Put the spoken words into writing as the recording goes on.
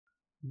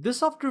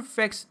This After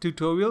Effects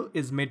tutorial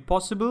is made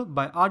possible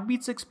by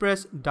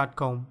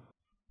ArtBeatsExpress.com.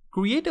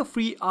 Create a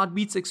free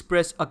ArtBeats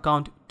Express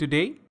account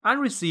today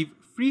and receive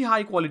free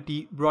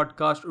high-quality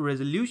broadcast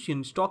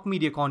resolution stock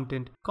media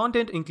content.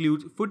 Content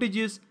includes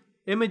footages,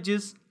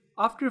 images,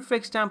 After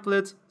Effects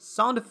templates,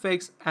 sound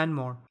effects, and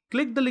more.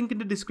 Click the link in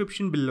the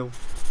description below.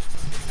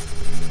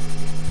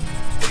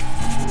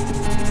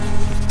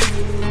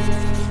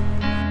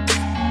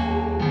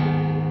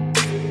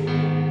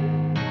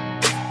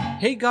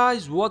 Hey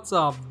guys, what's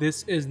up?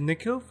 This is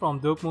Nikhil from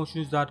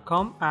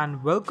dopemotions.com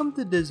and welcome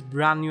to this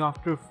brand new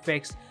After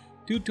Effects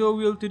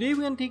tutorial. Today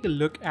we're going to take a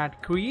look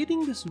at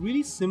creating this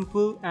really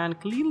simple and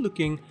clean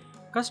looking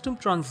custom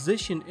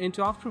transition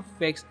into After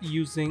Effects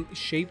using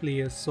shape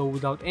layers. So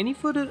without any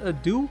further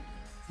ado,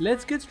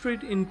 let's get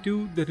straight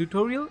into the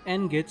tutorial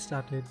and get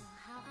started.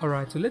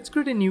 Alright, so let's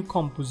create a new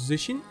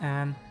composition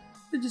and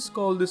let's just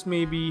call this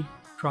maybe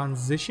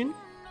transition.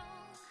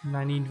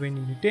 1920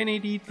 to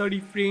 1080, 30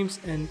 frames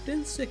and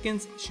 10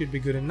 seconds should be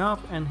good enough,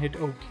 and hit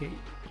OK.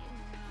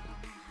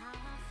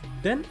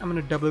 Then I'm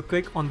going to double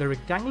click on the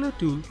rectangular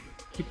tool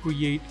to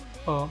create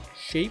a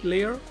shape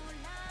layer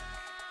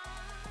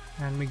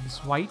and make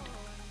this white.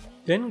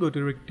 Then go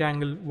to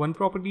rectangle 1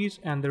 properties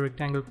and the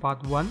rectangle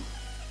path 1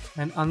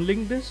 and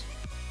unlink this.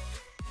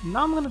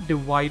 Now I'm going to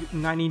divide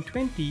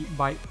 1920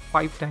 by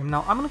 5 times.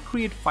 Now I'm going to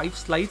create 5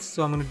 slides,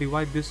 so I'm going to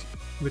divide this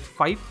with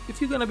 5. If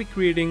you're going to be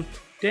creating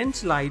 10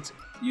 slides,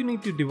 you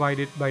need to divide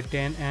it by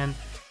 10, and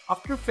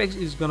After Effects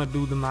is gonna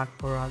do the math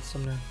for us. So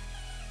I'm gonna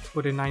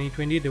put in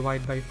 1920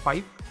 divide by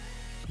 5.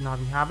 Now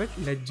we have it.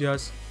 Let's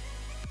just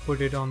put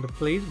it on the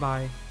place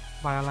by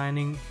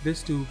aligning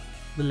this to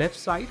the left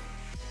side.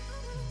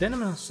 Then I'm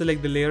gonna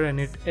select the layer and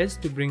hit S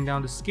to bring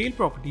down the scale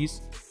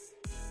properties,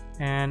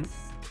 and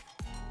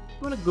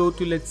I'm gonna go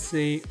to, let's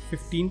say,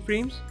 15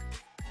 frames.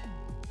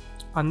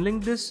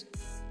 Unlink this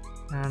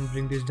and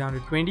bring this down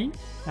to 20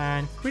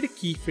 and create a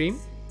keyframe.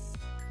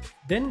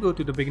 Then go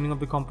to the beginning of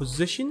the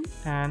composition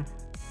and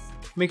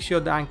make sure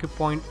the anchor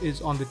point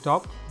is on the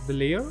top of the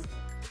layer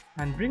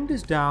and bring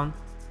this down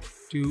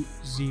to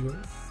 0.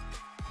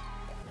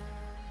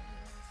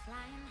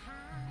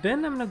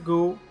 Then I'm gonna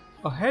go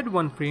ahead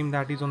 1 frame,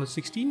 that is on the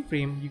 16th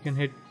frame. You can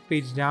hit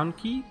page down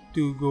key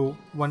to go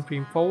 1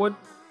 frame forward.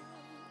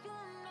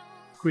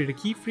 Create a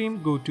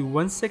keyframe, go to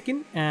 1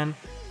 second and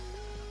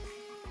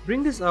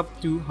bring this up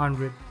to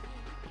 100.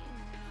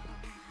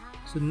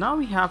 So now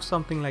we have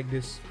something like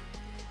this.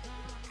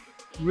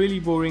 Really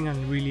boring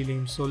and really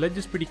lame. So let's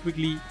just pretty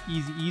quickly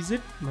ease it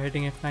by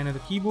hitting F9 on the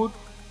keyboard.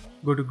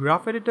 Go to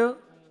graph editor,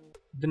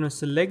 then we'll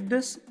select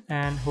this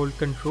and hold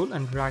Ctrl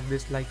and drag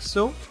this like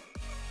so,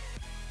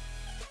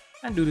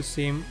 and do the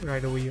same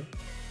right over here.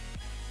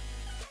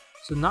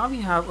 So now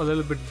we have a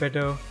little bit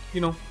better,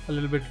 a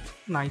little bit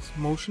nice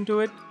motion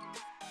to it.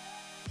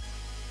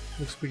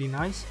 Looks pretty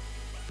nice.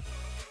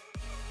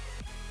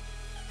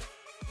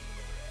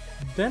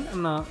 Then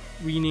I'm gonna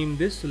rename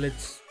this, so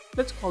let's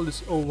call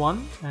this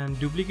O1 and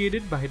duplicate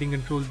it by hitting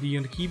Ctrl D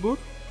on the keyboard.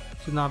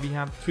 So now we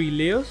have 3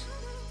 layers.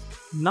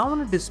 Now I'm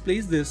going to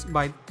displace this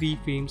by 3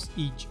 frames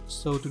each.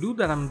 So to do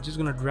that, I'm just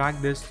going to drag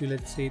this to,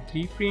 let's say,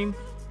 3 frames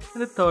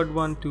and the third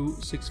one to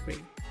 6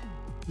 frames.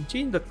 And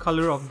change the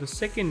color of the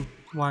second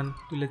one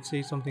to, let's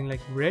say, something like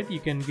red. You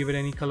can give it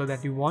any color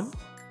that you want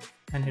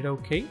and hit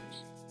OK.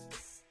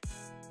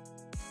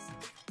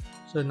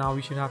 So now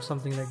we should have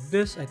something like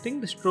this. I think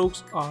the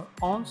strokes are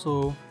on,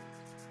 so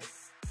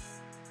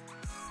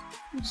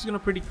I'm just gonna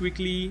pretty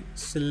quickly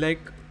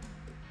select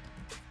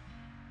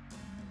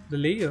the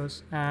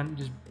layers and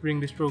just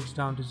bring the strokes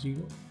down to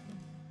 0.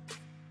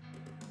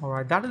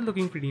 Alright, that is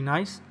looking pretty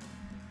nice.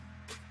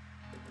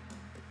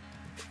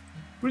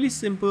 Really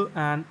simple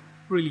and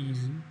really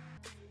easy.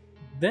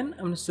 Then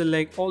I'm gonna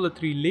select all the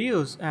 3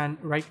 layers and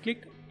right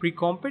click,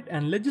 pre-comp it,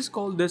 and let's just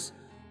call this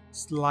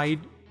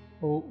slide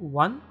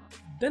 01.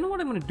 Then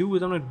what I'm gonna do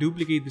is I'm gonna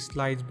duplicate the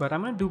slides, but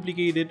I'm gonna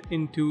duplicate it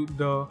into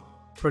the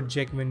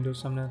project window.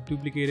 So I'm going to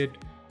duplicate it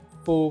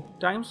 4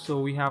 times, so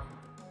we have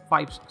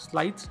 5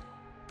 slides.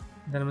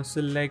 Then I'm going to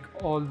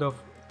select all the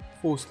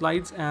 4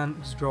 slides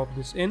and just drop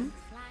this in.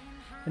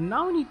 And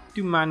now we need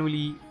to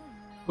manually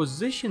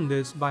position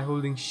this by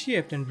holding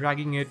shift and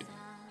dragging it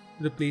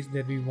to the place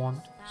that we want.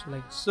 So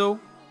like so.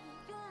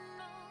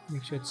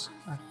 Make sure it's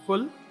at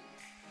full.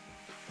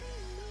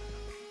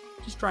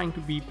 Just trying to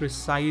be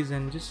precise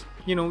and just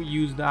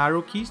use the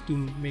arrow keys to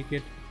make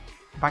it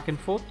back and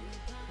forth.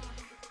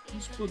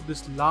 Just put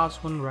this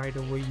last one right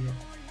over here.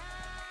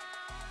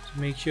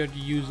 So make sure to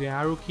use the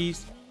arrow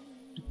keys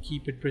to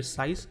keep it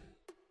precise.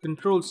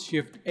 Control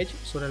Shift H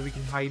so that we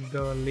can hide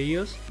the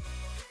layers.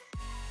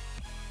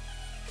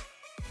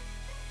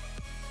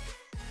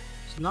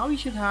 So now we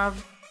should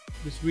have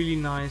this really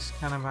nice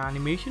kind of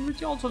animation,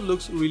 which also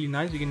looks really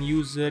nice. You can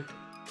use it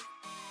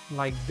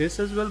like this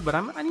as well, but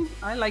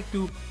I like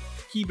to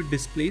keep it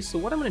displaced. So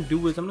what I'm going to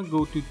do is I'm going to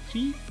go to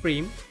 3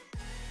 frame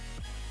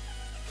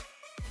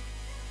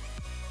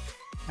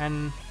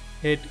and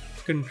hit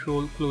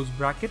Control close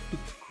bracket to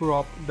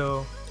crop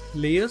the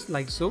layers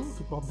like so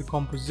to crop the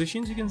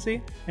compositions, you can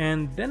say.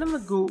 And then I'm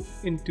gonna go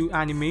into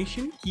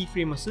animation,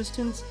 keyframe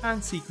assistance,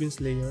 and sequence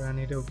layer and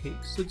hit OK.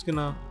 So it's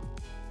gonna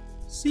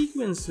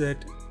sequence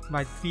it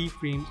by 3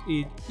 frames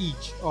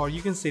each, or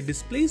you can say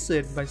displace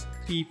it by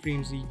 3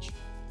 frames each.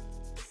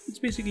 It's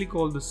basically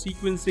called the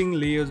sequencing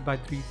layers by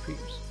 3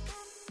 frames.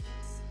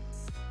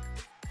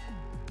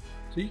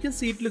 So you can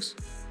see it looks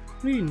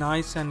really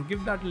nice and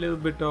give that little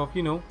bit of,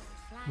 you know,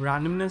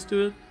 randomness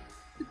to it.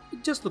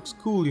 It just looks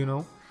cool, you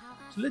know.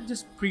 So let's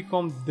just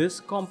pre-comp this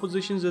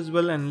compositions as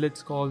well, and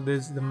let's call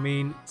this the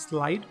main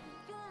slide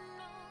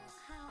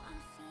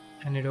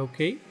and hit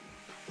OK.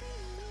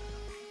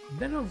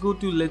 Then I'll go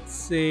to, let's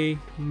say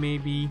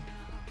maybe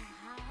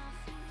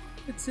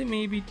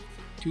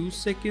 2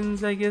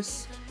 seconds, I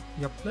guess.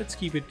 Yep, let's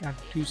keep it at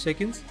 2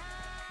 seconds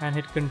and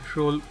hit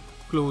Control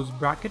close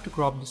bracket to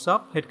crop this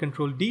up, hit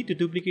Ctrl D to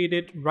duplicate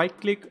it, right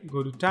click,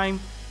 go to time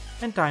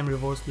and time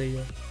reverse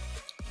layer.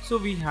 So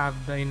we have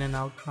the in and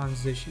out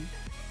transition.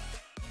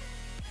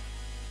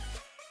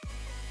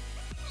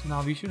 So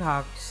now we should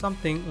have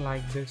something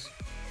like this.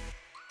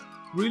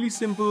 Really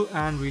simple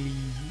and really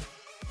easy.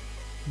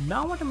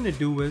 Now what I'm going to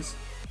do is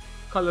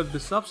color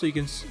this up, so you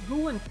can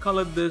go and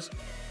color this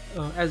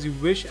as you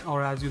wish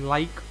or as you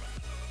like,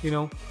 you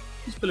know,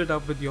 just fill it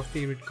up with your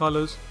favorite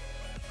colors,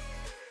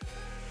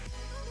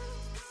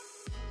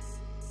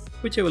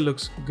 whichever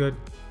looks good.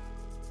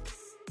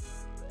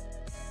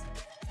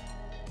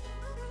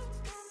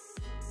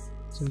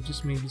 So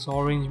just make this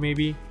orange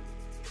maybe,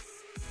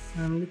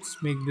 and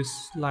let's make this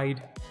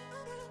slide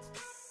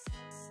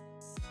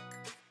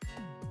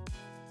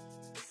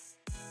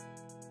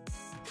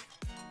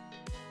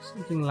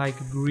something like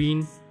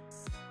green.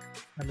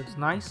 That looks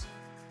nice.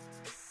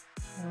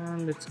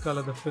 And let's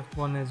color the 5th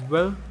one as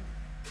well.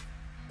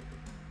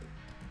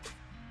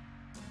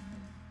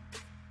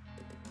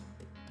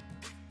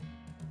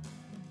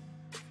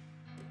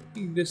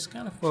 This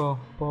kind of a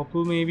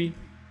purple maybe,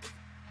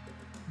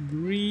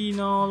 green,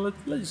 or let's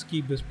just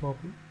keep this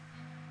purple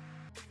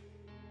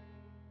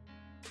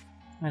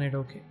and hit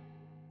OK.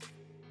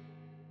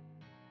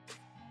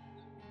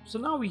 So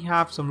now we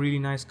have some really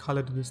nice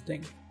color to this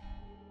thing.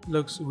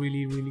 Looks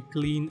really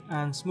clean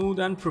and smooth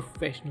and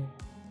professional.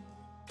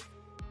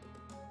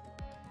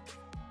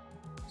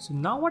 So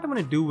now what I'm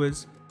going to do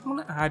is I'm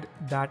going to add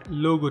that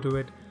logo to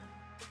it.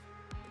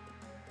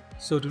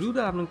 So to do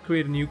that, I'm going to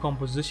create a new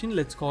composition.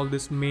 Let's call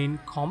this main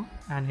comp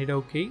and hit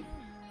OK.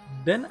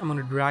 Then I'm going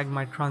to drag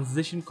my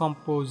transition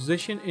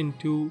composition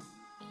into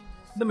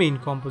the main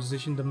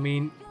composition, the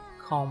main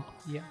comp.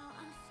 Yeah.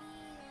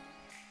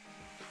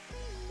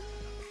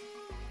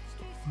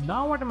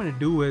 Now what I'm going to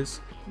do is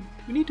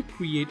we need to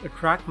create a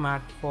track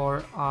matte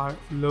for our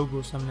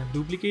logo. So I'm going to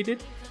duplicate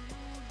it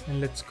and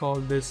let's call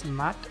this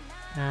matte.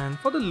 And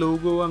for the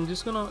logo, I'm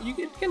just gonna,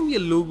 it can be a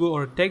logo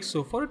or a text.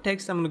 So for a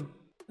text, I'm gonna,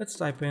 let's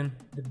type in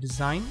the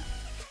design.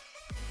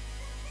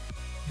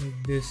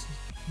 Make this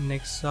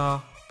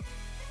Nexa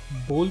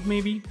bold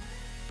maybe,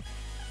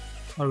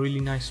 a really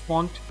nice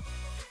font.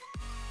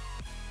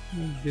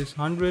 Make this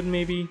 100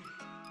 maybe,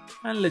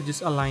 and let's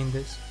just align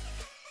this.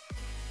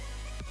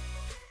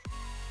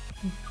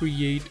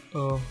 Create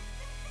a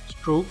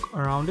stroke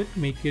around it,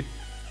 make it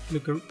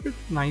look a bit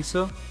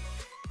nicer,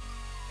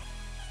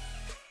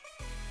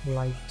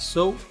 like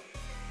so.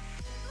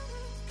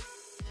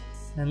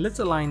 And let's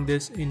align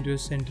this into a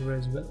center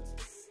as well.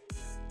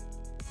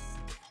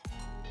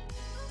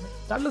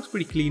 That looks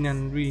pretty clean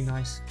and really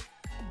nice.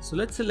 So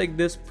let's select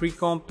this,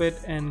 pre-comp it,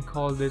 and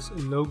call this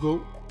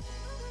logo.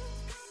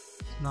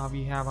 So now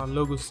we have our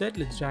logo set.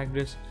 Let's drag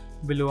this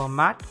below our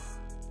matte,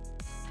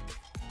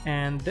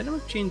 and then I'm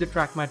going to change the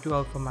track matte to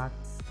alpha matte.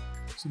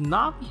 So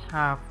now we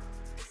have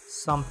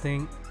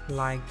something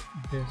like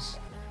this.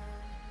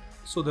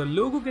 So the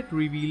logo gets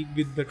revealed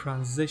with the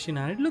transition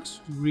and it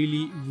looks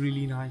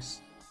really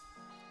nice.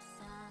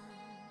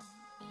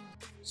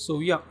 So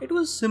yeah, it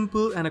was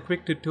simple and a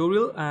quick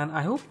tutorial, and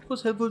I hope it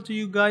was helpful to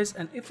you guys,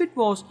 and if it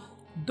was,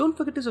 don't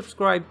forget to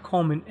subscribe,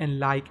 comment and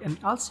like, and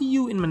I'll see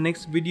you in my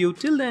next video.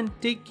 Till then,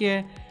 take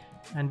care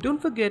and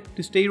don't forget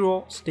to stay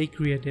raw, stay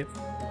creative.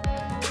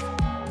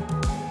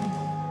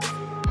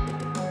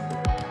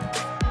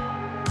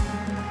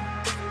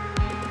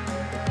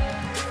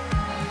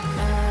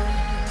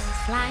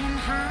 Flying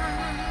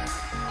high,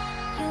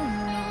 you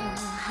know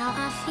how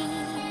I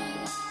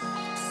feel.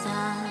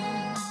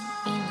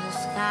 Sun in the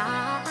sky.